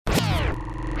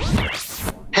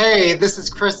Hey, this is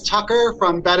Chris Tucker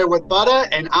from Better with Butter,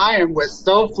 and I am with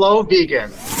SoFlo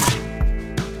Vegan.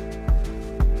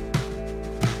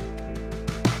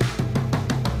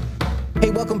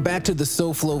 Hey, welcome back to the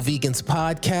SoFlo Vegans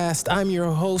podcast. I'm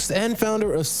your host and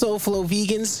founder of SoFlo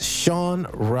Vegans, Sean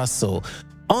Russell.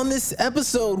 On this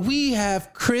episode, we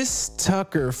have Chris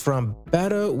Tucker from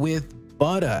Better with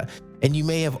Butter. And you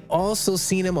may have also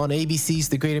seen him on ABC's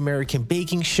The Great American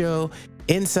Baking Show,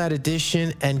 Inside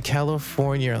Edition, and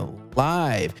California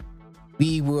Live.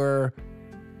 We were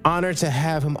honored to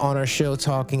have him on our show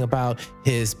talking about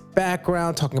his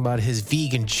background, talking about his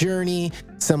vegan journey,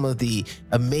 some of the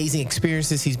amazing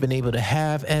experiences he's been able to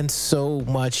have, and so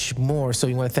much more. So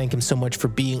we want to thank him so much for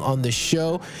being on the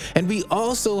show. And we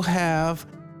also have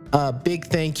a big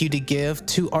thank you to give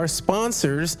to our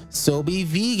sponsors, Sobe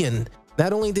Vegan.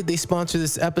 Not only did they sponsor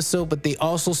this episode, but they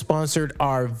also sponsored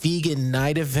our vegan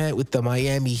night event with the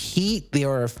Miami Heat. They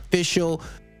are official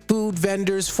food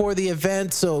vendors for the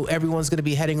event, so everyone's going to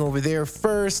be heading over there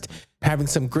first, having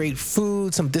some great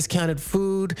food, some discounted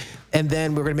food, and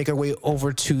then we're going to make our way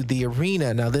over to the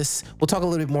arena. Now we'll talk a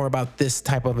little bit more about this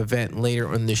type of event later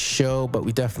on the show, but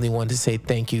we definitely wanted to say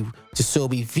thank you to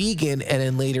Sobe Vegan. And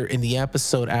then later in the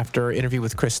episode, after our interview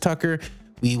with Chris Tucker,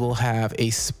 we will have a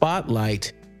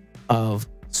spotlight of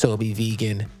Sobe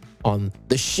Vegan on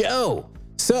the show.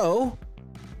 So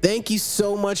thank you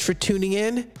so much for tuning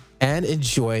in and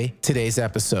enjoy today's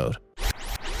episode.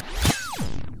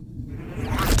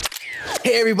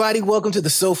 Hey everybody, welcome to the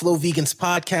SoFlo Vegans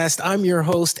podcast. I'm your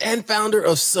host and founder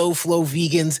of SoFlo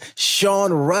Vegans,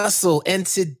 Sean Russell. And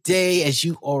today, as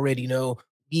you already know,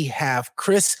 we have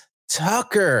Chris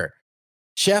Tucker,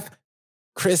 Chef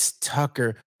Chris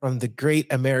Tucker from the Great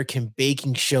American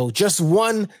Baking Show. Just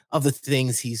one of the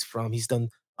things he's from. He's done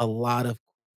a lot of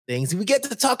things. We get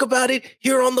to talk about it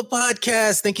here on the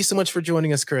podcast. Thank you so much for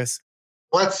joining us, Chris.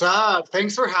 What's up?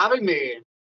 Thanks for having me.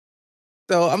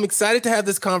 So I'm excited to have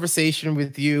this conversation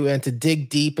with you and to dig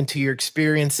deep into your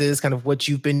experiences, kind of what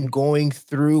you've been going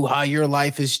through, how your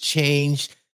life has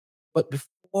changed. But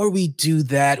before we do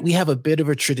that, we have a bit of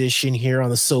a tradition here on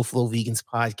the SoFlo Vegans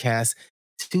podcast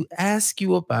to ask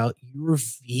you about your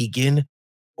vegan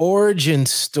origin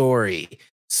story.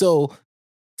 So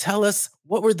tell us,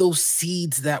 what were those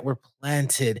seeds that were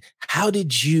planted? How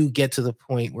did you get to the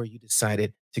point where you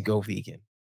decided to go vegan?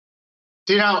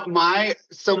 My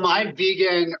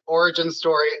vegan origin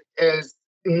story is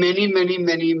many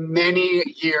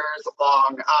years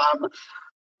long.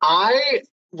 I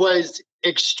was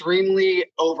extremely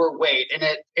overweight, and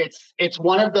it's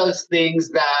one of those things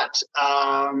that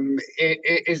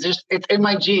it's in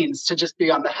my genes to just be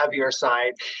on the heavier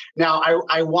side. Now,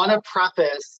 I want to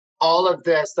preface all of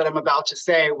this that I'm about to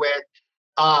say with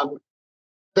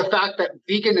the fact that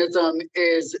veganism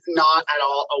is not at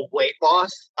all a weight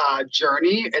loss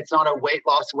journey. It's not a weight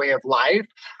loss way of life,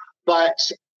 but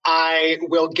I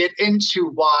will get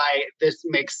into why this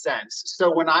makes sense.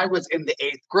 So when I was in the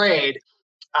 8th grade,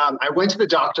 I went to the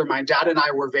doctor. My dad and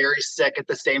I were very sick at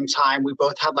the same time. We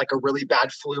both had like a really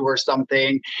bad flu or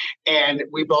something. And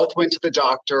we both went to the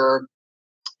doctor,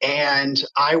 and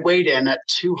I weighed in at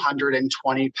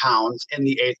 220 pounds in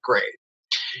the 8th grade.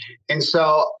 And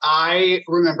so I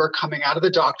remember coming out of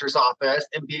the doctor's office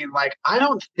and being like, I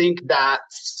don't think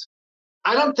that's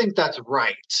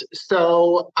right.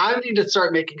 So I need to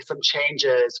start making some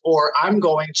changes, or I'm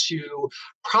going to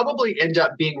probably end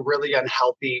up being really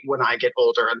unhealthy when I get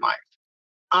older in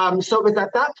life. So it was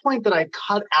at that point that I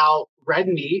cut out red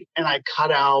meat and I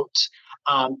cut out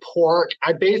pork.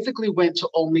 I basically went to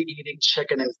only eating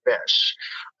chicken and fish.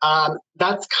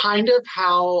 That's kind of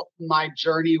how my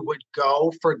journey would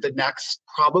go for the next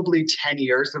probably 10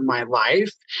 years of my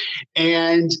life.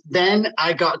 And then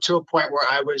I got to a point where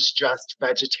I was just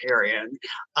vegetarian.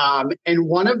 And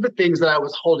one of the things that I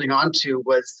was holding on to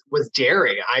was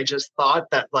dairy. I just thought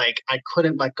that like I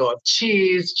couldn't let go of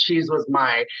cheese. Cheese was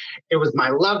my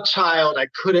love child. I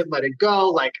couldn't let it go.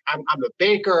 Like I'm a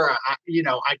baker.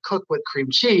 I cook with cream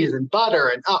cheese and butter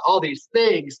and all these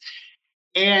things.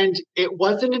 And it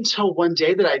wasn't until one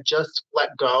day that I just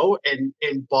let go and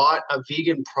bought a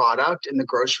vegan product in the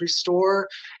grocery store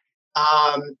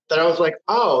that I was like,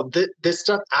 oh, this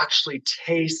stuff actually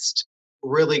tastes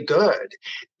really good.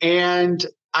 And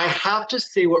I have to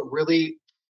say what really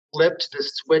flipped the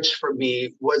switch for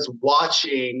me was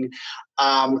watching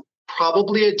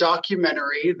probably a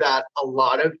documentary that a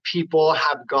lot of people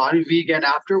have gone vegan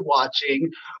after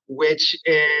watching, which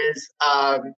is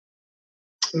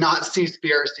not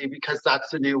Seaspiracy, because that's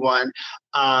the new one.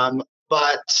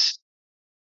 But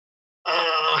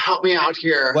help me out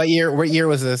here. What year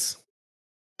was this?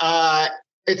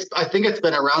 I think it's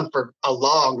been around for a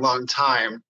long, long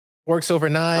time. Forks Over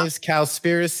Knives,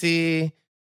 Cowspiracy,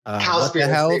 What the Cowspiracy.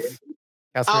 Health?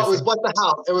 Oh, it was Cowspiracy? What the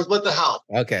Health. It was What the Health.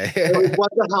 Okay. It was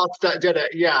What the Health that did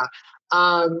it. Yeah.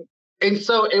 And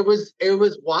so it was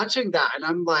watching that, and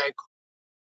I'm like,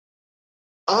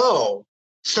 oh,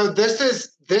 so this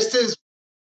is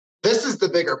the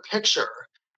bigger picture.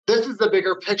 This is the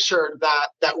bigger picture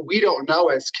that we don't know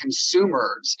as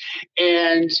consumers.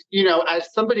 And,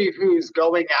 as somebody who's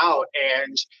going out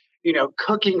and,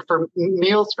 cooking for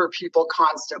meals for people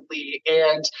constantly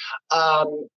and,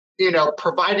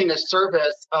 providing a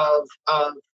service of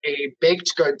a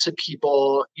baked good to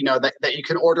people, that you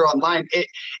can order online,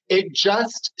 it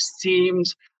just seemed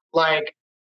like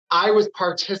I was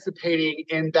participating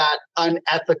in that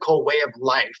unethical way of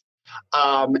life,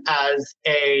 as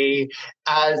a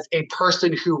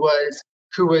person who was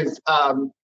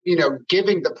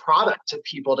giving the product to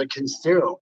people to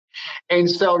consume. And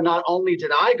so not only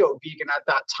did I go vegan at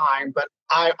that time, but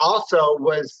I also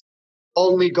was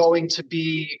only going to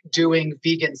be doing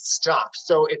vegan stuff.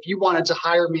 So if you wanted to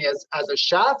hire me as a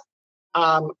chef,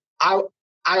 I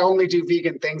only do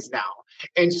vegan things now.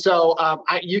 And so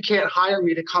you can't hire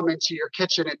me to come into your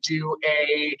kitchen and do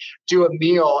a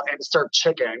meal and serve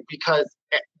chicken, because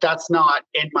that's not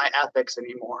in my ethics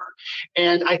anymore.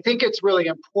 And I think it's really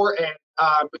important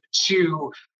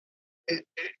to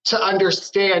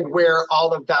understand where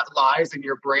all of that lies in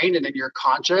your brain and in your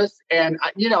conscious. And,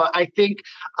 I think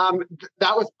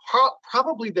that was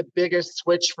probably the biggest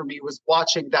switch for me, was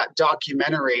watching that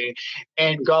documentary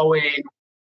and going,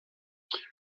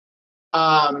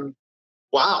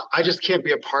 wow, I just can't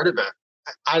be a part of it.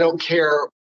 I don't care.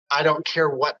 I don't care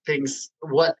what things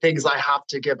I have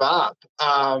to give up.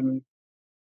 And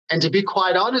to be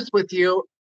quite honest with you,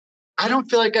 I don't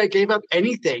feel like I gave up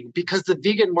anything, because the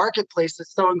vegan marketplace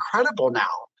is so incredible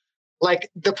now. Like,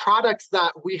 the products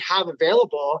that we have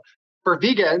available for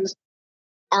vegans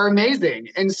are amazing.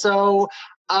 And so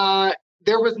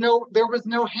there was no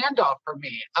handoff for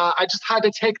me. I just had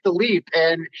to take the leap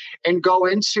and go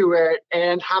into it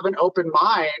and have an open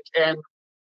mind. And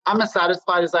I'm as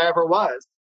satisfied as I ever was.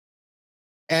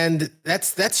 And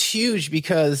that's huge,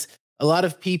 because a lot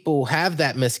of people have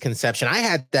that misconception. I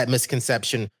had that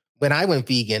misconception when I went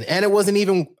vegan, and it wasn't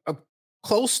even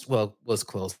close. Well, it was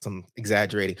close. I'm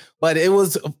exaggerating, but it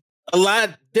was a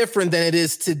lot different than it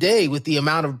is today, with the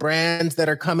amount of brands that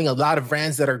are coming, a lot of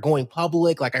brands that are going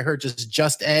public. Like, I heard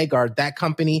Just Egg, or that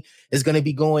company, is going to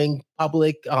be going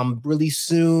public really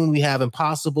soon. We have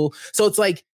Impossible. So it's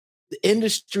like the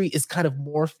industry is kind of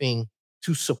morphing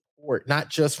to support, not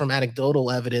just from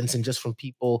anecdotal evidence and just from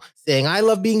people saying, I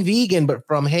love being vegan, but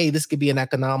from, hey, this could be an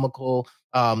economical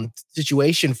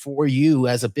situation for you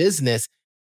as a business.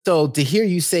 So to hear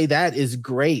you say that is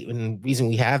great, and the reason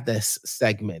we have this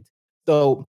segment.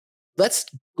 So let's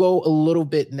go a little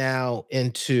bit now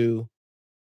into,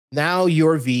 now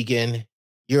you're vegan,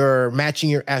 you're matching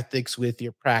your ethics with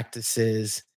your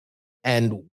practices.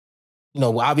 And,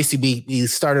 obviously we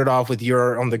started off with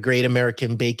you're on the Great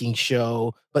American Baking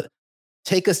Show, but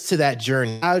take us to that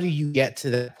journey. How do you get to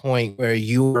that point where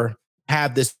you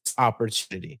have this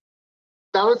opportunity?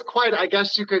 That was quite, I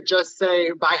guess you could just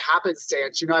say, by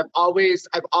happenstance. I've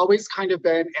always kind of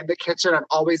been in the kitchen. I've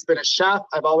always been a chef.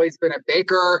 I've always been a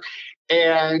baker.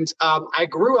 And I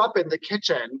grew up in the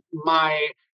kitchen. My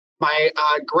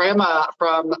grandma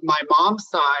from my mom's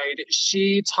side,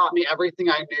 she taught me everything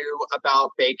I knew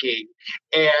about baking.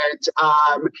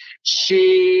 And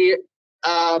she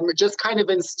just kind of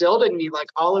instilled in me, like,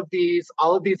 all of these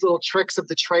little tricks of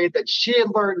the trade that she had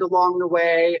learned along the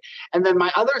way. And then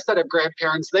my other set of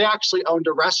grandparents, they actually owned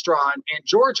a restaurant in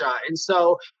Georgia. And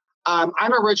so I'm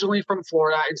originally from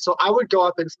Florida. And so I would go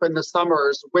up and spend the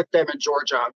summers with them in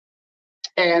Georgia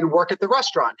and work at the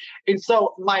restaurant. And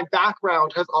so my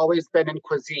background has always been in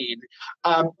cuisine.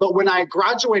 But when I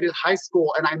graduated high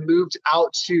school and I moved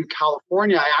out to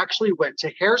California, I actually went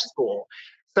to hair school.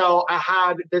 So I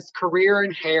had this career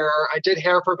in hair. I did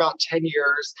hair for about 10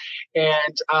 years.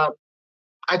 And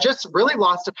I just really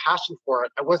lost a passion for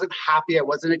it. I wasn't happy. I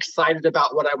wasn't excited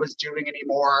about what I was doing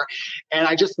anymore. And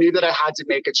I just knew that I had to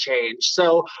make a change.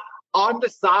 So on the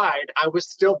side, I was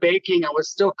still baking. I was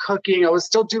still cooking. I was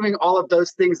still doing all of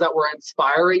those things that were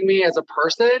inspiring me as a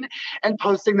person and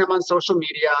posting them on social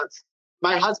media.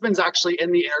 My husband's actually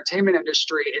in the entertainment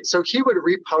industry, and so he would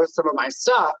repost some of my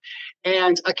stuff.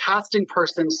 And a casting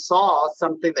person saw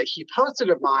something that he posted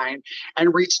of mine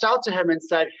and reached out to him and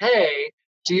said, hey,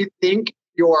 do you think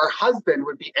your husband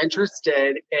would be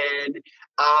interested in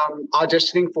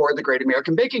auditioning for the Great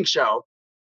American Baking Show?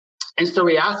 And so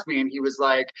he asked me, and he was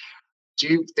like, do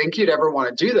you think you'd ever want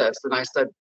to do this? And I said,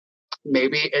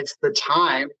 maybe it's the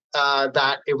time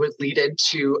that it would lead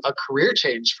into a career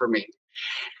change for me.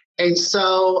 And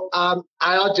so I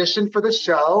auditioned for the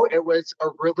show. It was a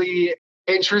really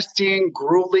interesting,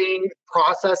 grueling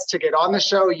process to get on the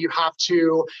show. You have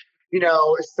to,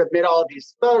 submit all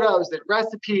these photos and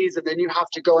recipes, and then you have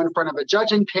to go in front of a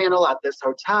judging panel at this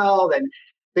hotel, and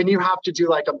then you have to do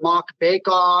like a mock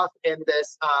bake-off in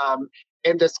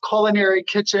this culinary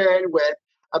kitchen with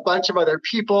a bunch of other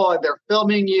people, and they're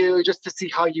filming you just to see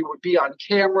how you would be on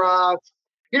camera.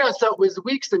 So it was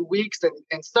weeks and weeks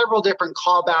and several different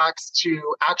callbacks to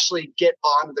actually get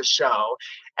on the show.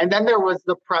 And then there was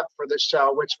the prep for the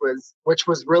show, which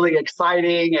was really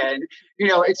exciting. And,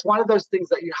 it's one of those things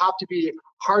that you have to be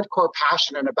hardcore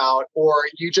passionate about, or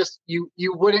you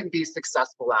wouldn't be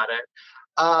successful at it.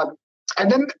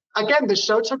 And then again, the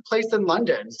show took place in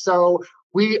London. So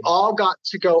we all got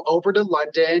to go over to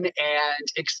London and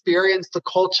experience the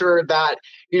culture that,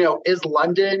 is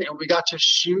London. And we got to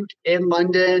shoot in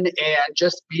London and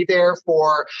just be there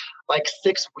for like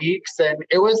 6 weeks. And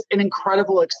it was an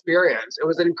incredible experience. It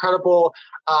was an incredible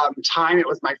time. It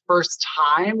was my first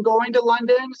time going to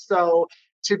London. So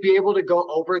to be able to go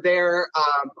over there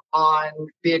on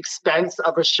the expense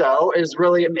of a show is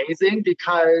really amazing,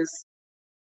 because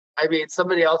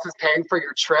somebody else is paying for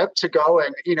your trip to go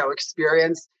and,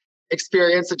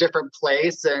 experience a different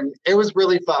place. And it was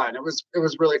really fun. It was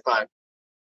really fun.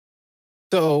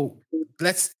 So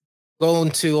let's go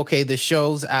into, okay, the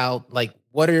show's out. Like,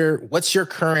 what's your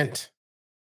current,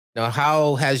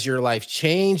 how has your life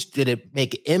changed? Did it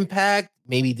make impact?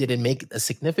 Maybe did it make a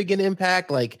significant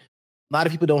impact? Like, a lot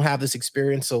of people don't have this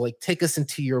experience. So like, take us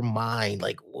into your mind.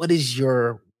 Like, what does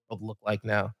your world look like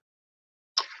now?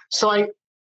 So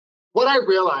what I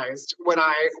realized when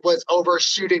I was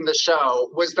overshooting the show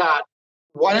was that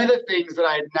one of the things that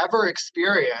I had never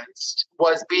experienced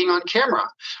was being on camera.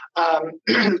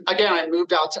 Again, I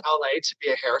moved out to LA to be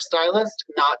a hairstylist,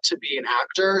 not to be an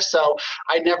actor. So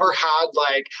I never had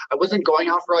I wasn't going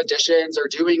out for auditions or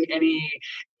doing anything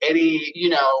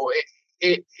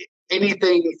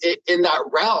in that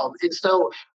realm. And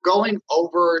so going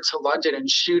over to London and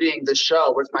shooting the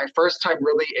show was my first time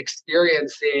really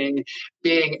experiencing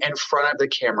being in front of the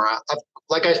camera.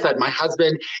 Like I said, my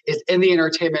husband is in the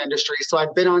entertainment industry, so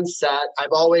I've been on set.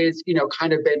 I've always,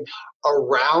 kind of been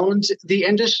around the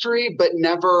industry, but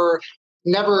never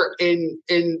in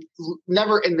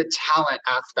the talent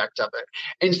aspect of it.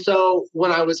 And so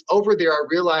when I was over there, I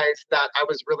realized that I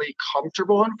was really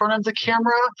comfortable in front of the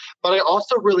camera, but I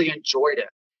also really enjoyed it.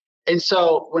 And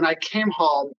so when I came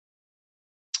home,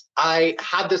 I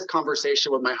had this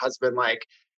conversation with my husband,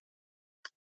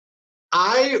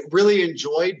 I really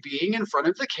enjoyed being in front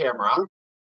of the camera.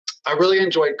 I really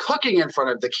enjoyed cooking in front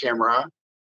of the camera.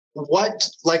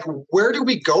 Where do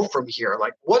we go from here?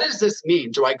 What does this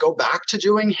mean? Do I go back to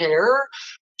doing hair?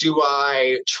 Do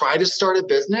I try to start a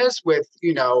business with,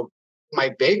 my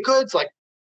baked goods?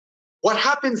 What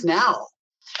happens now?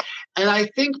 And I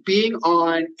think being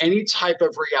on any type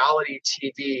of reality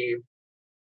TV,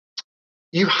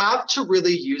 you have to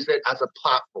really use it as a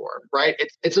platform, right?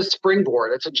 It's a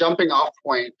springboard. It's a jumping off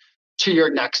point to your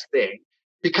next thing,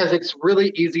 because it's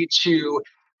really easy to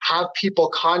have people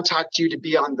contact you to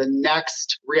be on the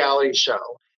next reality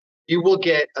show. You will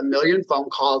get a million phone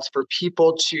calls for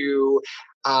people to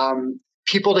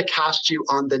cast you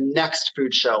on the next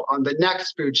food show, on the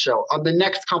next food show, on the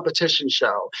next competition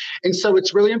show. And so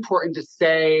it's really important to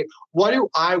say, what do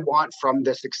I want from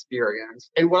this experience?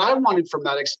 And what I wanted from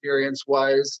that experience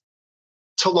was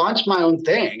to launch my own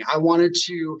thing. I wanted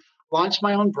to launch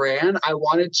my own brand. I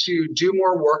wanted to do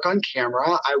more work on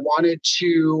camera. I wanted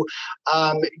to,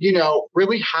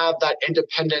 really have that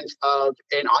independence of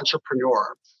an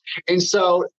entrepreneur. And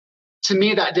so to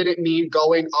me, that didn't mean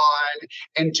going on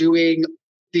and doing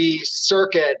the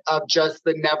circuit of just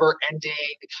the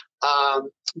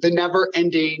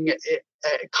never-ending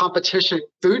competition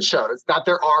food shows that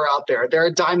there are out there. They're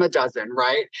a dime a dozen,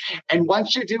 right? And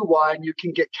once you do one, you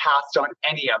can get cast on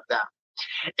any of them.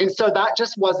 And so that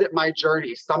just wasn't my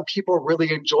journey. Some people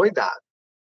really enjoyed that.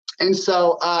 And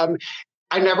so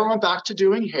I never went back to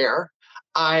doing hair.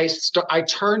 I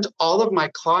turned all of my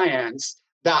clients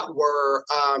that were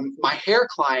my hair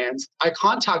clients, I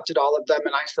contacted all of them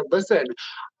and I said, listen,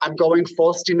 I'm going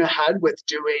full steam ahead with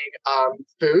doing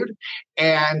food,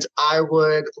 and I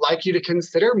would like you to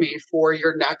consider me for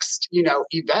your next,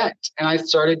 event. And I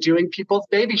started doing people's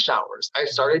baby showers. I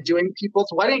started doing people's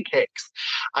wedding cakes.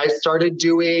 I started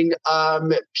doing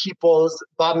people's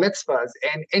bar mitzvahs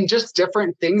and just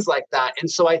different things like that.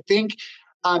 And so I think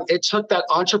it took that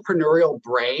entrepreneurial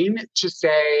brain to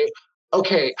say,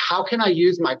 okay, how can I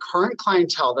use my current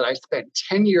clientele that I spent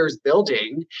 10 years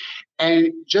building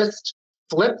and just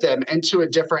flip them into a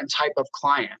different type of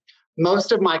client?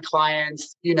 Most of my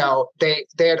clients, they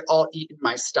had all eaten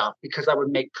my stuff because I would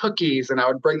make cookies and I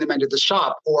would bring them into the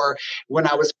shop. Or when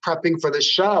I was prepping for the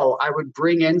show, I would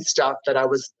bring in stuff that I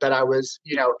was,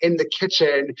 in the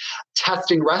kitchen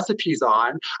testing recipes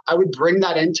on. I would bring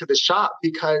that into the shop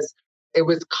because it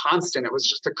was constant. It was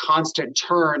just a constant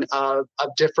turn of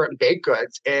different baked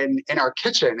goods in our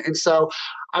kitchen. And so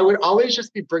I would always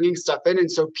just be bringing stuff in. And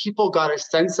so people got a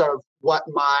sense of what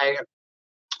my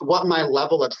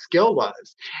level of skill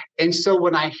was. And so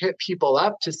when I hit people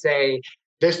up to say,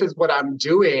 this is what I'm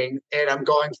doing and I'm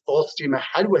going full steam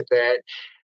ahead with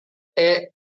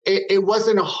it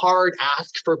wasn't a hard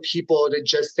ask for people to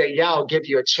just say, yeah, I'll give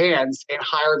you a chance and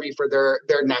hire me for their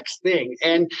next thing.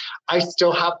 And I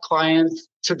still have clients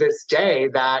to this day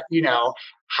that,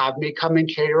 have me come and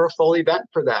cater a full event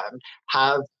for them,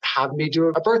 have me do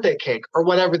a birthday cake or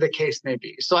whatever the case may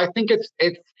be. So I think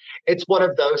it's one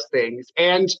of those things.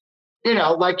 And,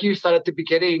 like you said at the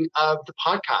beginning of the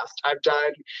podcast, I've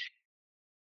done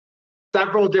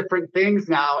several different things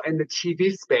now in the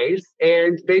TV space,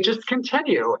 and they just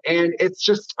continue. And it's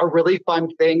just a really fun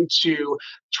thing to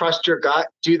trust your gut,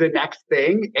 do the next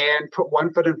thing, and put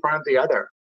one foot in front of the other.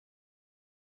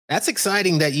 That's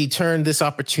exciting that you turned this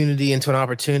opportunity into an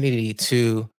opportunity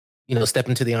to, step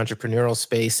into the entrepreneurial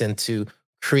space and to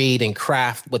create and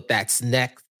craft what that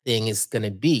next thing is going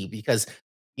to be. Because,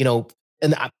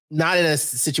 and I'm not in a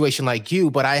situation like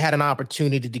you, but I had an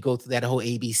opportunity to go through that whole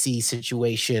ABC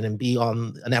situation and be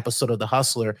on an episode of The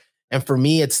Hustler. And for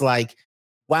me, it's like,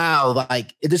 wow,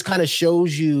 like it just kind of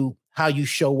shows you how you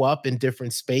show up in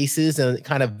different spaces, and it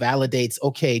kind of validates,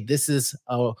 okay, this is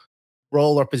a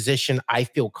role or position I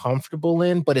feel comfortable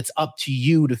in, but it's up to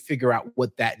you to figure out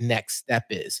what that next step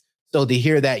is. So to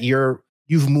hear that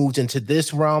you've moved into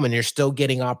this realm and you're still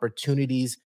getting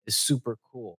opportunities is super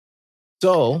cool.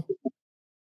 So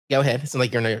go ahead. It's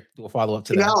like you're going to do a follow-up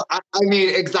to that. No, I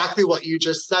mean, exactly what you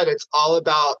just said. It's all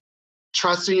about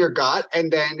trusting your gut. And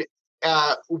then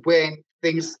when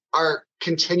things are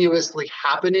continuously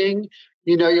happening,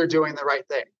 you're doing the right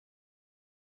thing.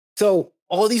 So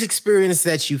all these experiences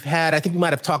that you've had, I think we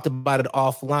might have talked about it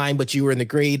offline, but you were in the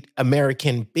Great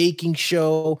American Baking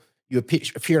Show. You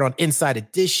appeared on Inside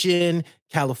Edition,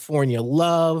 California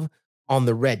Love, on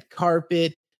the red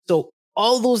carpet. So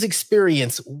all those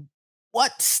experiences,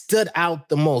 what stood out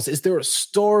the most? Is there a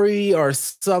story or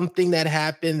something that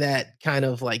happened that kind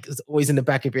of like is always in the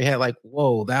back of your head, like,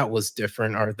 whoa, that was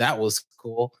different or that was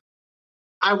cool?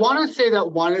 I want to say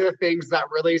that one of the things that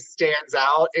really stands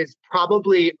out is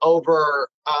probably over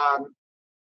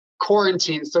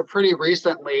quarantine. So pretty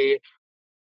recently,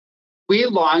 we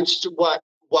launched what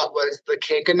was the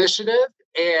Cake Initiative.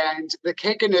 And the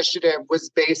Cake Initiative was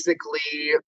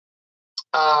basically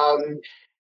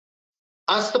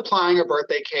us supplying a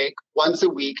birthday cake once a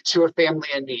week to a family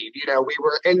in need. We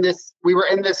were in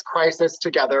this crisis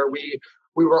together. We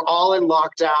were all in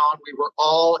lockdown. We were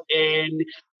all in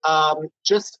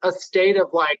just a state of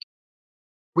like,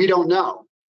 we don't know.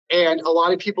 And a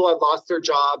lot of people had lost their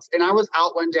jobs. And I was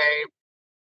out one day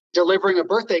delivering a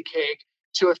birthday cake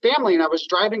to a family, and I was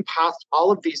driving past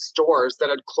all of these stores that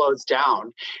had closed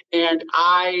down. And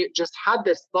I just had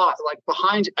this thought, like,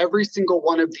 behind every single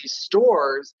one of these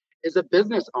stores is a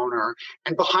business owner.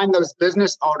 And behind those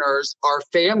business owners are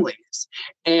families.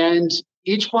 And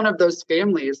each one of those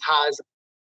families has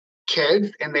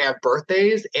kids and they have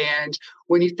birthdays. And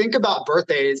when you think about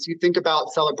birthdays, you think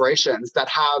about celebrations that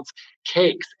have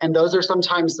cakes. And those are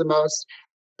sometimes the most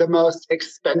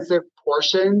expensive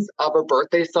portions of a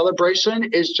birthday celebration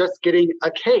is just getting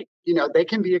a cake. They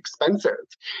can be expensive.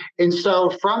 And so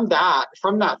from that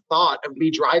thought of me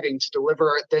driving to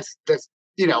deliver this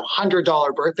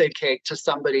 $100 birthday cake to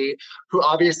somebody who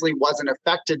obviously wasn't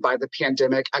affected by the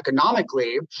pandemic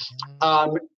economically,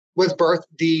 was birthed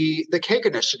the Cake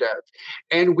Initiative.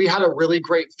 And we had a really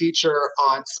great feature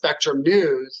on Spectrum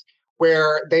News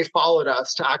where they followed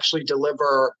us to actually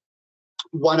deliver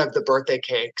one of the birthday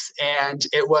cakes. And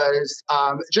it was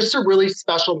just a really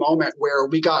special moment where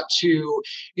we got to,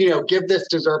 give this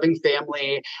deserving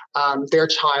family, their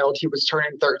child, he was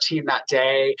turning 13 that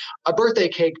day, a birthday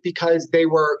cake because they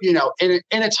were, in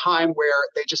a time where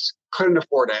they just couldn't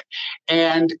afford it.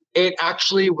 And it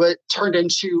actually turned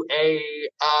into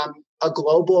a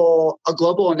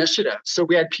global initiative. So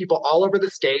we had people all over the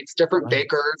states, different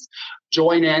bakers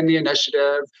join in the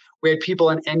initiative. We had people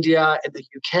in India, in the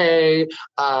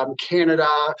UK, Canada.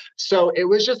 So it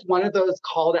was just one of those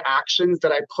call to actions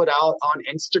that I put out on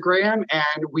Instagram.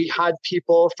 And we had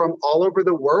people from all over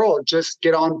the world just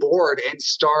get on board and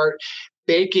start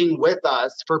baking with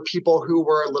us for people who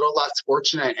were a little less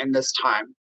fortunate in this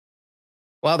time.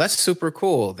 Wow, that's super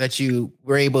cool that you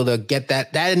were able to get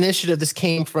that initiative. This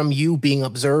came from you being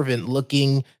observant,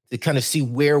 looking to kind of see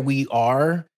where we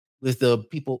are with the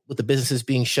people, with the businesses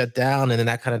being shut down, and then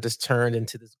that kind of just turned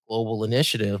into this global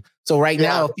initiative. So right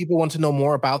now, if people want to know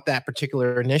more about that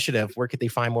particular initiative, where could they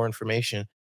find more information?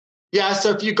 Yeah, so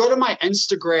if you go to my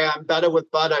Instagram, Better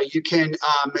with Butter, you can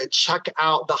check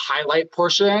out the highlight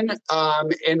portion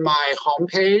in my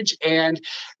homepage. And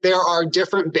there are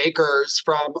different bakers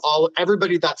from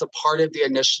everybody that's a part of the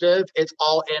initiative. It's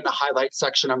all in the highlight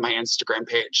section of my Instagram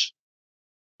page.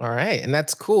 All right. And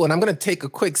that's cool. And I'm going to take a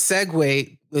quick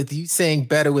segue with you saying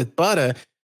Better with Butter.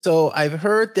 So I've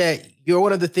heard that you're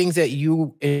one of the things that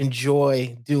you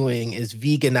enjoy doing is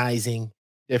veganizing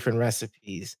different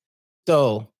recipes.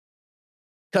 So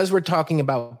because we're talking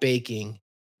about baking,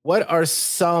 what are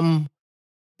some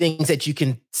things that you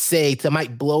can say that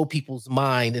might blow people's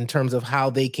mind in terms of how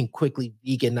they can quickly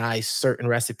veganize certain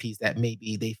recipes that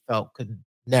maybe they felt could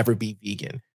never be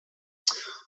vegan?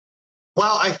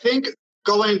 Well, I think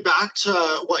going back to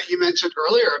what you mentioned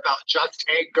earlier about Just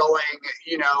Egg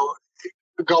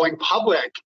going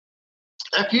public,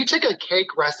 if you take a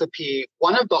cake recipe,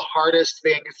 one of the hardest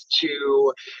things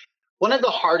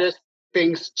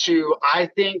to, I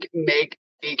think, make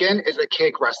vegan is a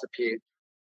cake recipe,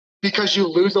 because you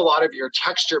lose a lot of your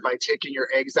texture by taking your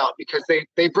eggs out, because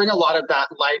they bring a lot of that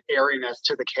light airiness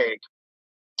to the cake.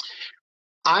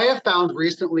 I have found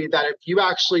recently that if you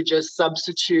actually just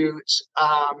substitute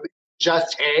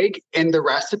Just Egg in the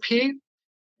recipe,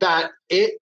 that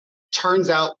it turns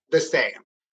out the same.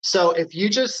 So if you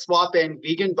just swap in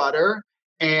vegan butter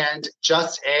and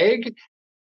Just Egg,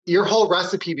 your whole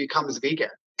recipe becomes vegan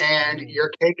and your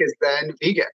cake is then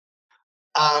vegan.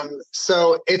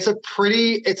 So it's a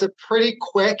pretty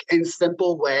quick and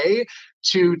simple way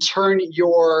to turn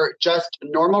your just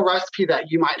normal recipe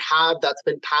that you might have that's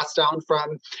been passed down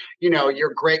from,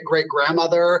 your great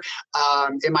grandmother.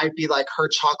 It might be like her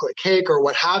chocolate cake or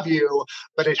what have you,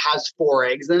 but it has 4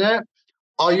 eggs in it.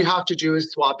 All you have to do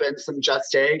is swap in some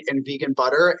Just Egg and vegan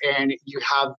butter, and you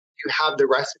have the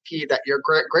recipe that your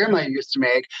great grandma used to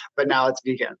make, but now it's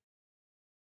vegan.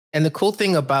 And the cool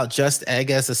thing about Just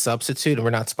Egg as a substitute, and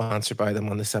we're not sponsored by them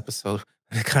on this episode,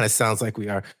 it kind of sounds like we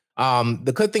are.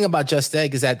 The good thing about Just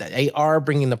Egg is that they are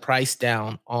bringing the price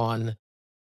down on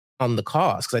the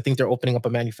cost, because I think they're opening up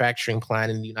a manufacturing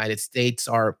plant in the United States,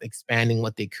 are expanding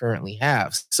what they currently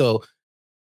have. So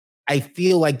I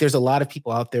feel like there's a lot of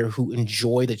people out there who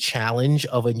enjoy the challenge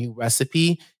of a new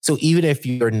recipe. So even if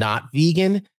you're not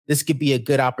vegan, this could be a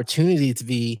good opportunity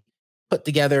to put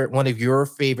together one of your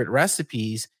favorite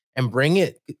recipes and bring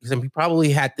it. Because we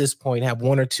probably at this point have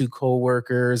 1 or 2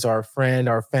 coworkers or a friend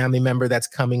or family member that's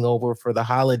coming over for the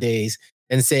holidays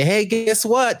and say, hey, guess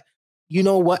what? You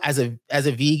know what? As a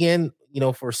vegan,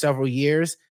 for several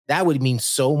years, that would mean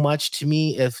so much to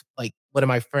me if like one of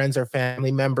my friends or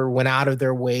family member went out of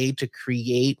their way to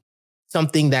create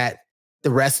something that the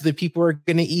rest of the people are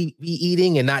going to be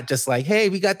eating, and not just like, hey,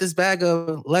 we got this bag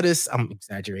of lettuce. I'm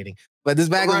exaggerating, but this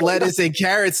bag of lettuce and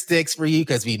carrot sticks for you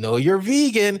because we know you're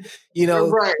vegan.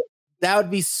 Right. That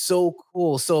would be so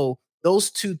cool. So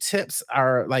those 2 tips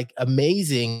are like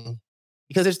amazing,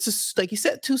 because it's just, like you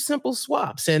said, 2 simple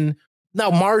swaps. And now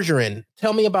margarine,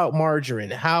 tell me about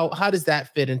margarine. How does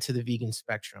that fit into the vegan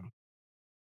spectrum?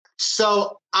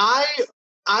 So I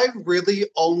really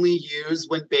only use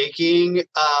when baking,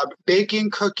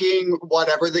 cooking,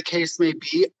 whatever the case may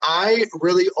be. I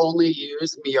really only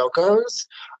use Miyoko's.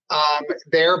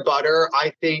 Their butter,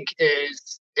 I think,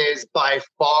 is by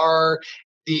far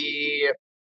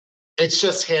it's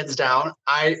just hands down.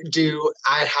 I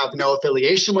have no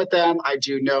affiliation with them. I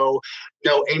do know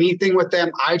anything with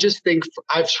them. I just think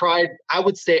I've tried, I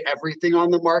would say, everything on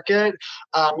the market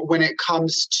when it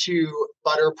comes to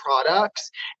butter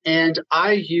products, and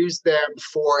I use them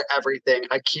for everything.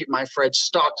 I keep my fridge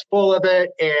stocked full of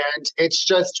it, and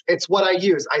it's what I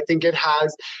use. I think it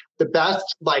has the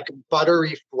best like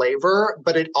buttery flavor,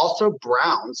 but it also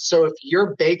browns. So if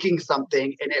you're baking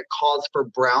something and it calls for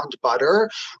browned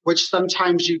butter, which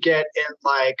sometimes you get in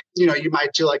like, you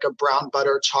might do like a brown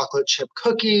butter chocolate chip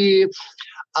cookie,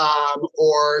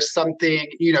 or something,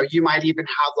 you might even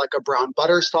have like a brown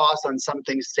butter sauce on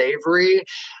something savory.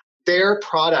 Their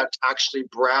product actually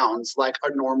browns like a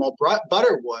normal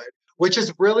butter would, which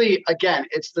is really, again,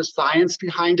 it's the science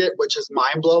behind it, which is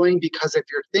mind blowing, because if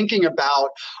you're thinking about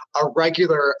a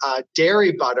regular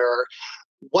dairy butter,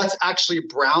 what's actually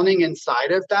browning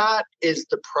inside of that is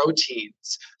the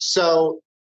proteins. So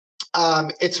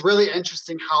it's really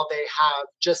interesting how they have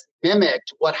just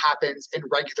mimicked what happens in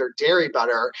regular dairy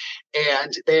butter,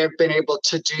 and they have been able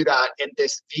to do that in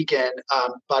this vegan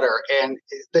butter. And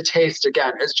the taste,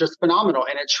 again, is just phenomenal,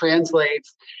 and it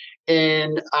translates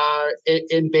in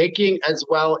baking as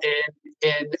well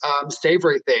in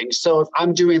savory things. So if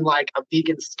I'm doing like a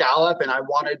vegan scallop and I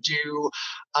want to do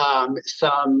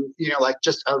some, like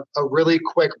just a really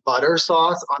quick butter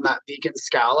sauce on that vegan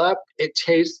scallop, it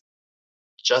tastes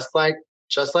just like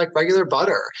regular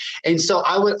butter. And so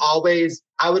I would always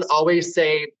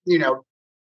say,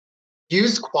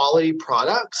 use quality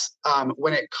products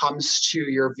when it comes to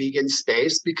your vegan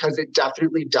space, because it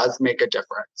definitely does make a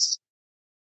difference.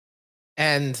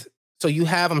 And so you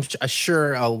have, I'm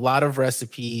sure, a lot of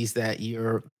recipes that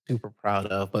you're super proud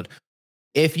of. But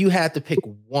if you had to pick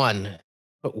one,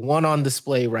 put one on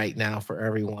display right now for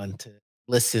everyone to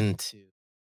listen to,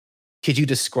 could you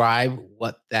describe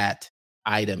what that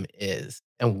item is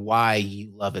and why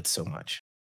you love it so much?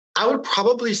 I would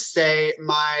probably say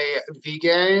my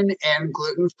vegan and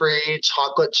gluten-free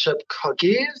chocolate chip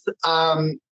cookies.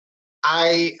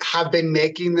 I have been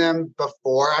making them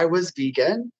before I was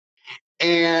vegan,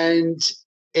 and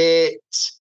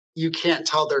you can't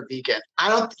tell they're vegan.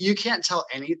 You can't tell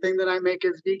anything that I make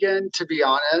is vegan, to be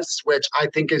honest, which I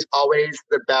think is always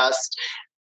the best.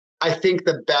 I think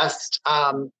the best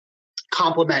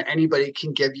compliment anybody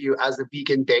can give you as a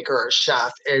vegan baker or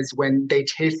chef is when they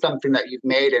taste something that you've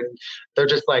made and they're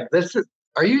just like,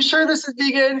 are you sure this is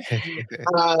vegan?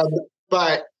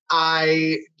 But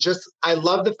I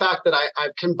love the fact that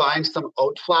I've combined some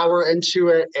oat flour into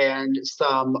it and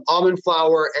some almond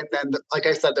flour. And then, like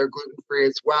I said, they're gluten-free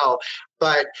as well.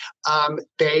 But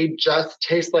they just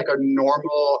taste like a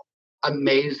normal,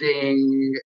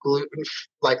 amazing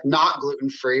not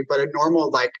gluten-free, but a normal,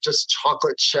 like just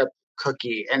chocolate chip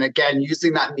cookie. And again,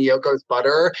 using that Miyoko's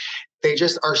butter, they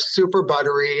just are super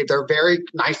buttery. They're very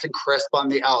nice and crisp on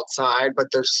the outside, but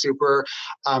they're super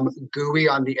gooey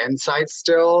on the inside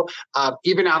still,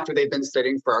 even after they've been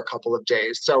sitting for a couple of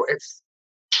days. So it's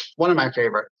one of my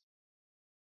favorites.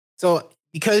 So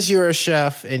because you're a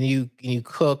chef and you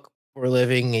cook for a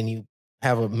living and you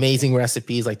have amazing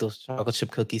recipes, like those chocolate chip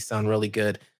cookies sound really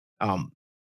good.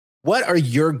 What are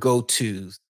your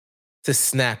go-tos to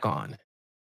snack on?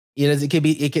 Let's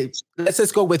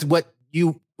just go with what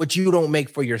you don't make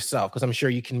for yourself, because I'm sure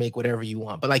you can make whatever you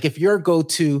want. But like, what's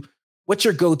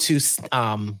your go-to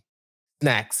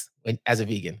snacks as a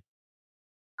vegan?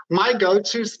 My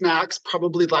go-to snacks,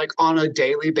 probably like on a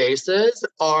daily basis,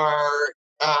 are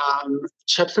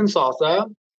chips and salsa.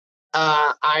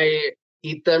 I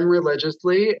eat them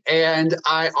religiously, and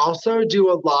I also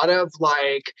do a lot of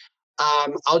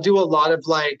I'll do a lot of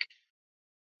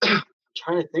I'm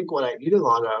trying to think what I eat a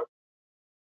lot of.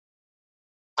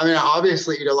 I mean, I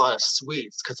obviously eat a lot of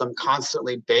sweets because I'm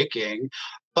constantly baking,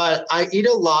 but I eat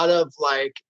a lot of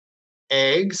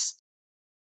eggs,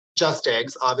 just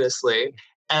eggs, obviously.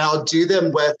 And I'll do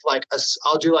them with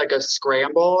I'll do like a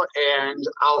scramble, and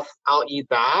I'll eat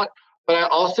that. But I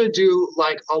also do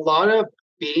like a lot of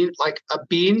a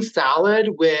bean salad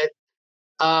with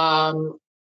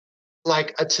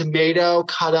like a tomato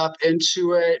cut up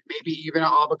into it, maybe even an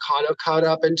avocado cut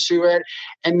up into it,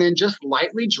 and then just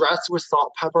lightly dressed with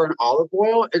salt, pepper, and olive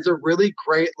oil is a really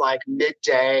great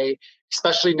midday,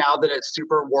 especially now that it's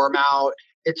super warm out.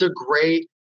 It's a great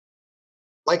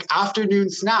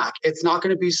afternoon snack. It's not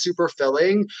going to be super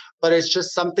filling, but it's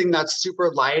just something that's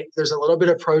super light. There's a little bit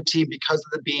of protein because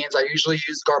of the beans. I usually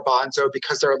use garbanzo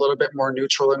because they're a little bit more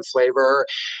neutral in flavor.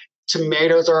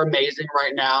 Tomatoes are amazing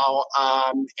right now.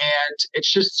 And it's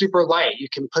just super light. You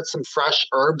can put some fresh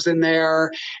herbs in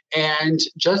there, and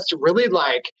just really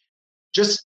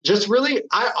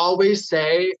I always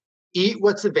say, eat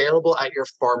what's available at your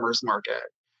farmer's market.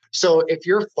 So if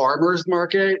your farmer's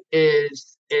market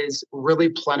is really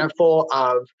plentiful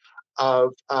of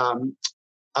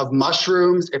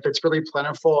mushrooms, if it's really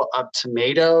plentiful of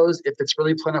tomatoes, if it's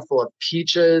really plentiful of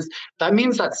peaches, that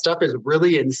means that stuff is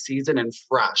really in season and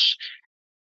fresh.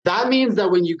 That means that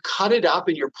when you cut it up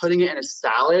and you're putting it in a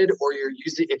salad, or you're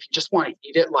using, if you just want to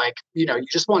eat it you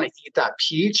just want to eat that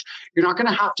peach, you're not going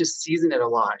to have to season it a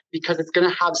lot, because it's going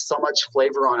to have so much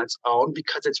flavor on its own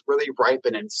because it's really ripe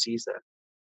and in season.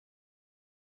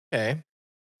 Okay.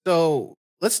 So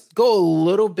let's go a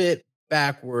little bit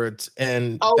backwards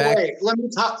and Oh back. wait, let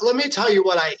me tell you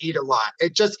what I eat a lot.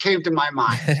 It just came to my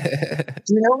mind.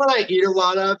 Do you know what I eat a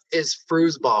lot of is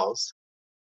fruze balls.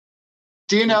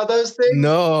 Do you know those things?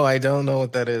 No, I don't know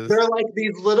what that is. They're like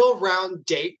these little round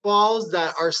date balls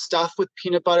that are stuffed with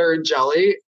peanut butter and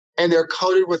jelly, and they're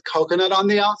coated with coconut on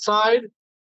the outside.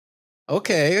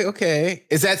 Okay.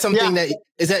 Is that Yeah, something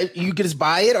that you can just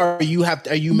buy it, or you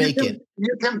make it?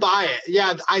 you can buy it.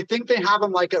 Yeah, I think they have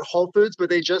them like at Whole Foods, but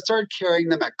they just started carrying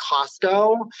them at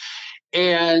Costco,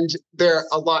 and they're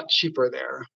a lot cheaper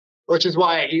there, which is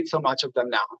why I eat so much of them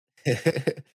now.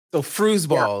 So fruze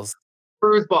Yeah, balls.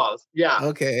 fruit balls. Yeah.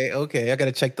 Okay. I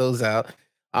gotta check those out.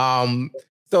 Um,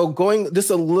 so going just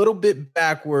a little bit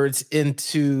backwards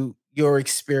into your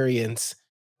experience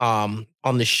on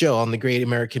the show, on the Great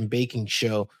American Baking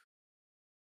Show.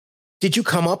 Did you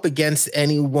come up against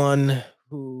anyone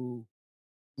who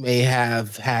may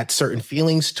have had certain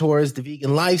feelings towards the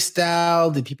vegan lifestyle?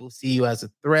 Did people see you as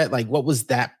a threat? Like, what was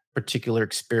that particular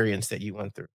experience that you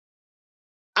went through?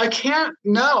 I can't,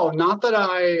 no, not that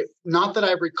I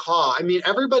recall. I mean,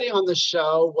 everybody on the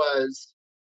show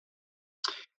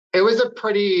it was a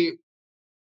pretty,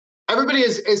 everybody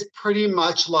is pretty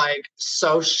much like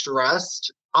so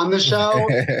stressed on the show.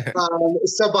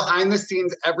 So behind the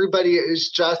scenes, everybody is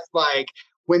just like,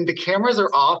 when the cameras are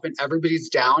off and everybody's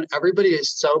down, everybody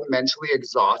is so mentally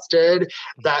exhausted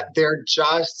that they're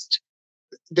just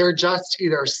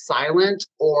either silent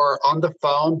or on the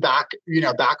phone back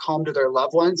home to their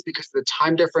loved ones because the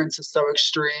time difference is so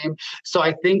extreme. So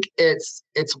I think it's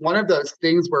one of those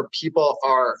things where people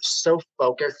are so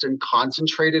focused and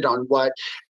concentrated on what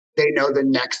they know the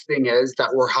next thing is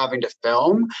that we're having to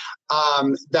film,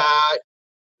 that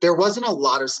there wasn't a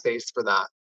lot of space for that.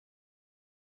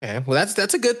 Okay, well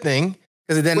that's a good thing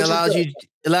because it then Which is good.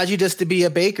 allows you just to be a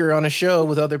baker on a show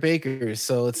with other bakers.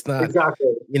 So it's not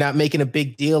Exactly. you're not making a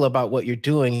big deal about what you're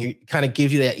doing. You kind of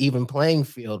gives you that even playing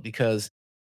field because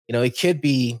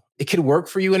it could work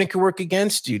for you and it could work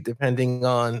against you depending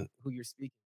on who you're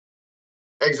speaking.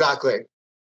 Exactly.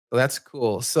 So that's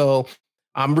cool. So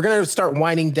we're gonna start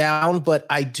winding down, but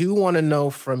I do want to know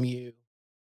from you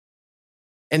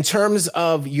in terms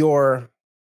of your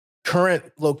current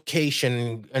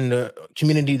location and the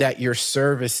community that you're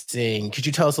servicing. Could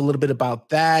you tell us a little bit about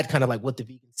that? Kind of like what the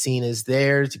vegan scene is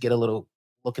there to get a little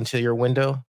look into your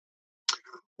window?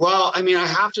 Well, I mean, I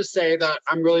have to say that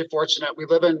I'm really fortunate. We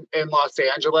live in Los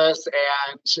Angeles,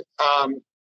 and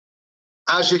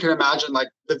as you can imagine, like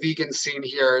the vegan scene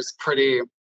here is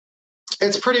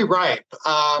it's pretty ripe.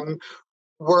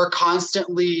 We're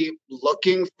constantly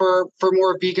looking for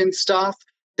more vegan stuff.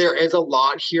 There is a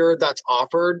lot here that's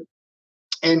offered.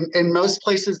 And in most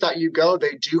places that you go,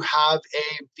 they do have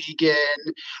a vegan,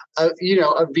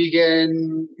 a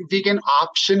vegan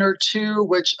option or two.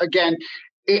 Which again,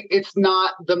 it's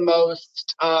not the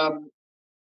most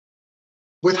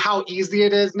with how easy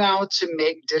it is now to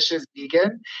make dishes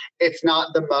vegan, it's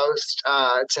not the most,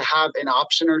 to have an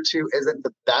option or two isn't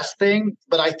the best thing.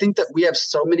 But I think that we have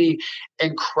so many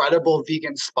incredible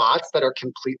vegan spots that are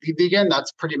completely vegan.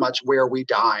 That's pretty much where we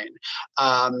dine.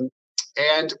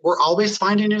 And we're always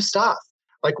finding new stuff.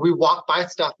 Like we walk by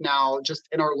stuff now just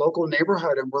in our local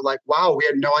neighborhood and we're like, wow, we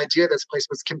had no idea this place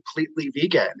was completely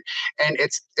vegan. And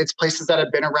it's places that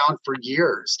have been around for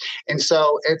years. And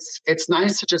so it's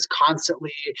nice to just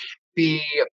constantly be,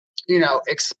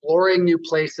 exploring new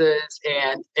places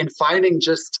and finding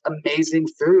just amazing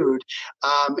food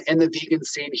in the vegan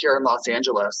scene here in Los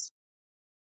Angeles.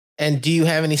 And do you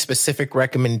have any specific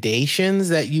recommendations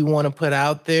that you want to put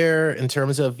out there in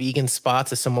terms of vegan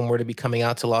spots if someone were to be coming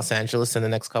out to Los Angeles in the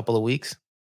next couple of weeks?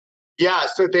 Yeah,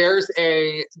 so there's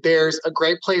a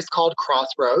great place called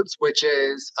Crossroads, which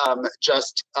is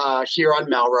just here on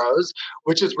Melrose,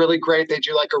 which is really great. They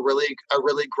do like a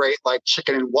really great like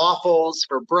chicken and waffles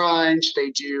for brunch.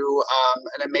 They do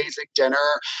an amazing dinner,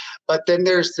 but then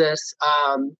there's this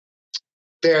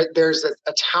there's an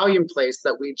Italian place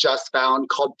that we just found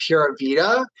called Pura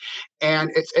Vida, and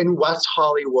it's in West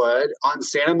Hollywood on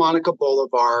Santa Monica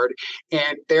Boulevard.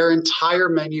 And their entire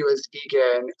menu is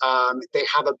vegan. They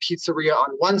have a pizzeria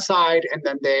on one side, and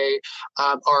then they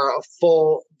are a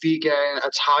full vegan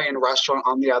Italian restaurant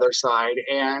on the other side.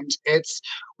 And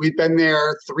we've been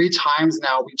there 3 times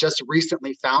now. We just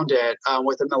recently found it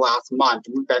within the last month.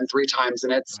 We've been 3 times,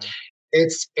 and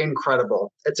it's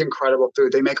incredible. It's incredible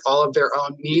food. They make all of their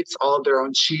own meats, all of their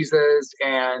own cheeses,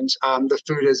 and the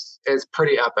food is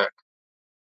pretty epic.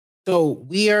 So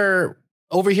we are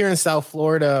over here in South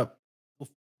Florida.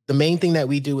 the main thing that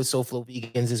we do with SoFlo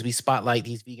Vegans is we spotlight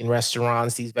these vegan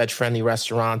restaurants, these veg-friendly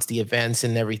restaurants, the events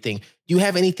and everything. Do you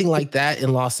have anything like that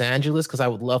in Los Angeles? Because I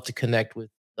would love to connect with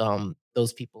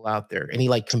those people out there. Any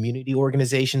like community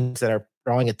organizations that are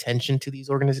drawing attention to these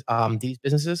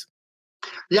businesses?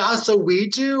 Yeah, so we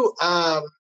do.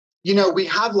 We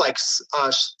have like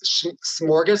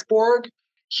Smorgasbord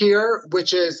here,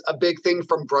 which is a big thing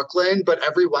from Brooklyn. But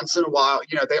every once in a while,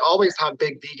 they always have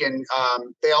big vegan.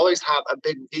 They always have a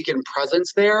big vegan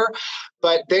presence there,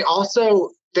 but they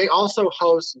also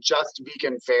host just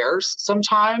vegan fairs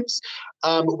sometimes,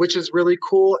 which is really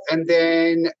cool. And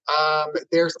then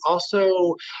there's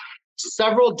also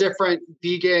several different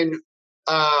vegan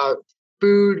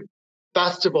food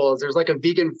festivals. There's like a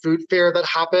vegan food fair that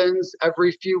happens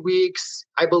every few weeks,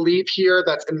 I believe, here.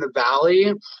 That's in the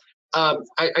Valley.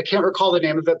 I can't recall the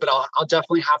name of it, but I'll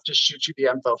definitely have to shoot you the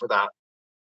info for that.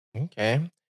 Okay.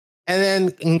 And then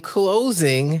in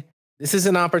closing, this is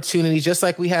an opportunity, just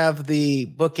like we have the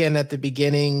bookend at the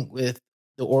beginning with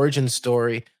the origin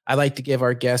story. I like to give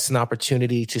our guests an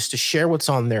opportunity just to share what's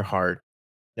on their heart.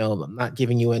 I'm not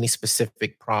giving you any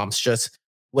specific prompts, just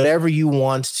whatever you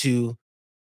want to,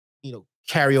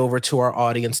 carry over to our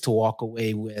audience to walk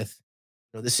away with.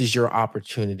 This is your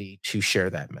opportunity to share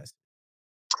that message.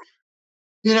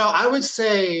 I would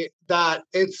say that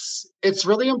it's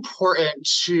really important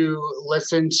to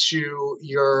listen to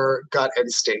your gut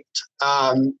instinct.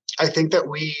 I think that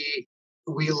we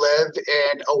live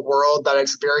in a world that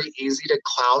it's very easy to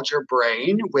cloud your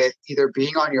brain with either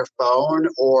being on your phone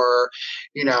or,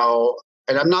 and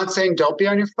I'm not saying don't be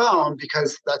on your phone,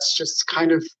 because that's just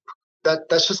kind of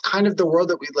that's just kind of the world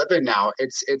that we live in now.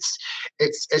 It's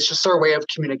just our way of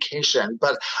communication.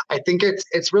 But I think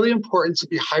it's really important to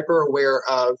be hyper aware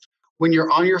of when you're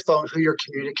on your phone, who you're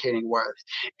communicating with.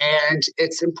 And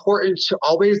it's important to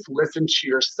always listen to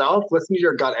yourself, listen to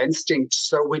your gut instinct.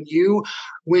 So when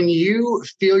you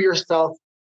feel yourself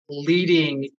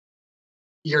leading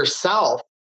yourself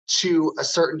to a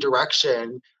certain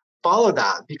direction, follow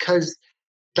that, because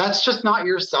that's just not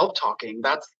yourself talking.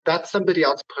 That's somebody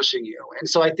else pushing you. And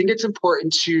so I think it's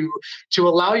important to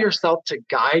allow yourself to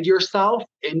guide yourself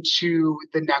into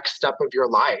the next step of your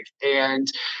life, and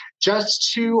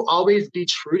just to always be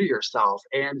true to yourself,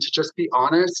 and to just be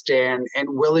honest and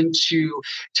willing to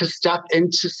step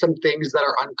into some things that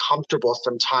are uncomfortable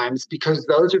sometimes, because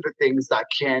those are the things that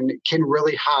can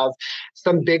really have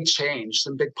some big change,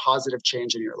 some big positive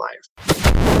change in your life.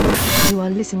 You are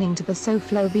listening to the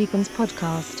SoFlo Vegans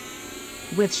podcast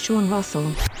with Sean Russell.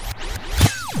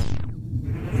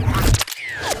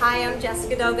 Hi, I'm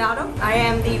Jessica Delgado. I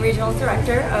am the Regional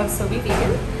Director of SoBe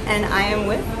Vegan, and I am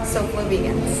with SoFlo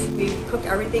Vegans. We cook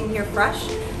everything here fresh.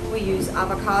 We use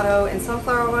avocado and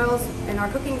sunflower oils in our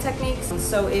cooking techniques.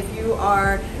 So if you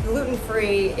are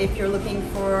gluten-free, if you're looking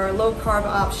for low-carb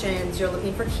options, you're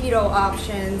looking for keto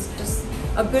options, just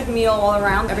a good meal all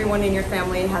around. Everyone in your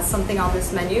family has something on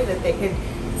this menu that they could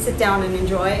sit down and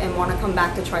enjoy and want to come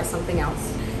back to try something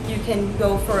else. You can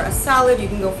go for a salad, you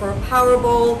can go for a power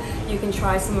bowl, you can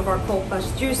try some of our cold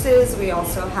pressed juices. We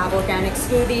also have organic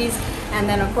smoothies, and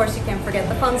then of course you can't forget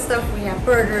the fun stuff. We have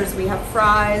burgers, we have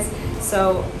fries,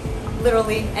 so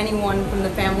literally anyone from the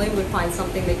family would find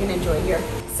something they can enjoy here.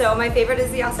 So my favorite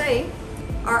is the acai.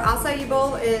 Our acai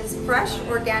bowl is fresh,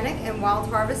 organic, and wild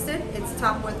harvested. It's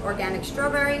topped with organic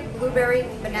strawberry, blueberry,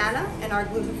 banana, and our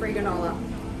gluten-free granola.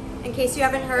 In case you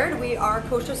haven't heard, we are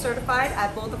kosher certified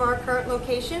at both of our current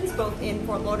locations, both in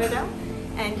Fort Lauderdale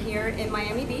and here in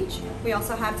Miami Beach. We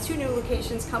also have 2 new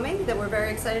locations coming that we're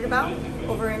very excited about,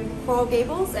 over in Coral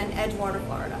Gables and Edgewater,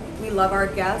 Florida. We love our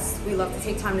guests. We love to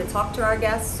take time to talk to our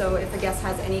guests. So if a guest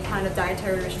has any kind of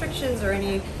dietary restrictions or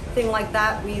anything like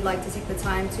that, we like to take the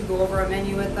time to go over a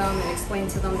menu with them and explain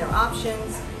to them their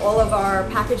options. All of our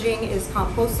packaging is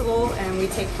compostable, and we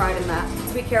take pride in that.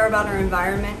 We care about our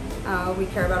environment. We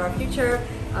care about our future.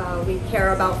 We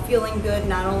care about feeling good,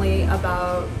 not only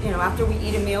about, after we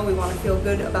eat a meal, we want to feel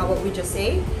good about what we just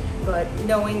ate, but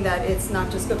knowing that it's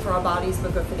not just good for our bodies,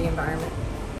 but good for the environment.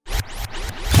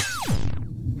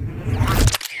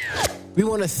 We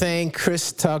want to thank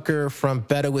Chris Tucker from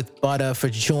Better with Butter for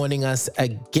joining us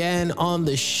again on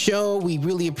the show. We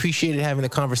really appreciated having a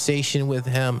conversation with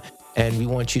him, and we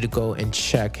want you to go and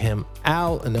check him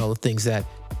out and all the things that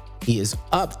he is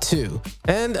up to.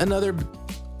 And another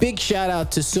big shout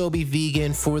out to SoBe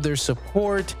Vegan for their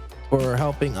support, for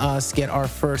helping us get our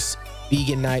first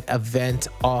vegan night event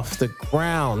off the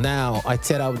ground. Now, I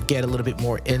said I would get a little bit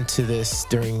more into this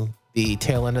during the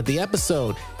tail end of the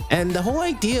episode. And the whole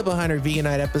idea behind our vegan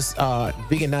night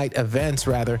events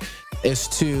is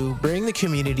to bring the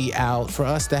community out for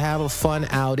us to have a fun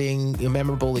outing,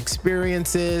 memorable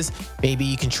experiences. Maybe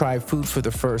you can try food for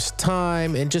the first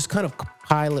time and just kind of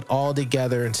compile it all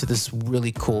together into this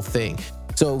really cool thing.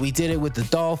 So we did it with the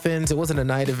Dolphins. It wasn't a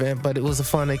night event, but it was a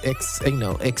fun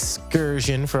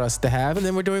excursion for us to have. And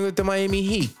then we're doing it with the Miami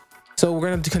Heat. So we're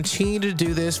going to continue to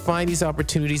do this, find these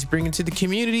opportunities, bring it to the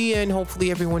community, and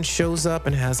hopefully everyone shows up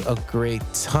and has a great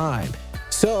time.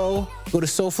 So go to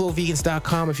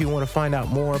SoFloVegans.com if you want to find out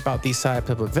more about these type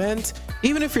of events.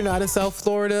 Even if you're not in South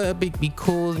Florida, it'd be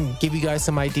cool and give you guys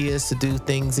some ideas to do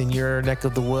things in your neck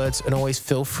of the woods. And always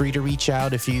feel free to reach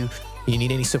out if you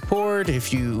need any support.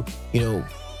 If you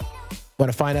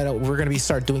want to find out, we're going to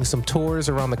start doing some tours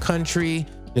around the country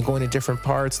and going to different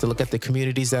parts to look at the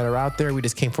communities that are out there. We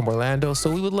just came from Orlando, so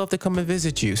we would love to come and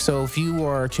visit you. So if you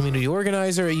are a community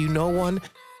organizer or you know one,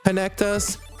 connect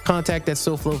us. Contact at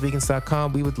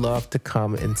SoFloVegans.com. We would love to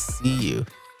come and see you.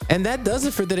 And that does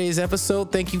it for today's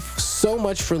episode. Thank you so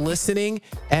much for listening,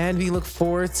 and we look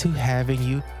forward to having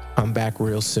you come back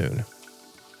real soon.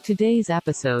 Today's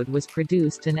episode was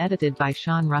produced and edited by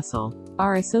Sean Russell.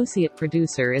 Our associate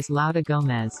producer is Lauda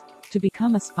Gomez. To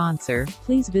become a sponsor,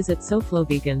 please visit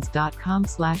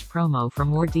SoFloVegans.com/promo for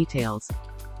more details.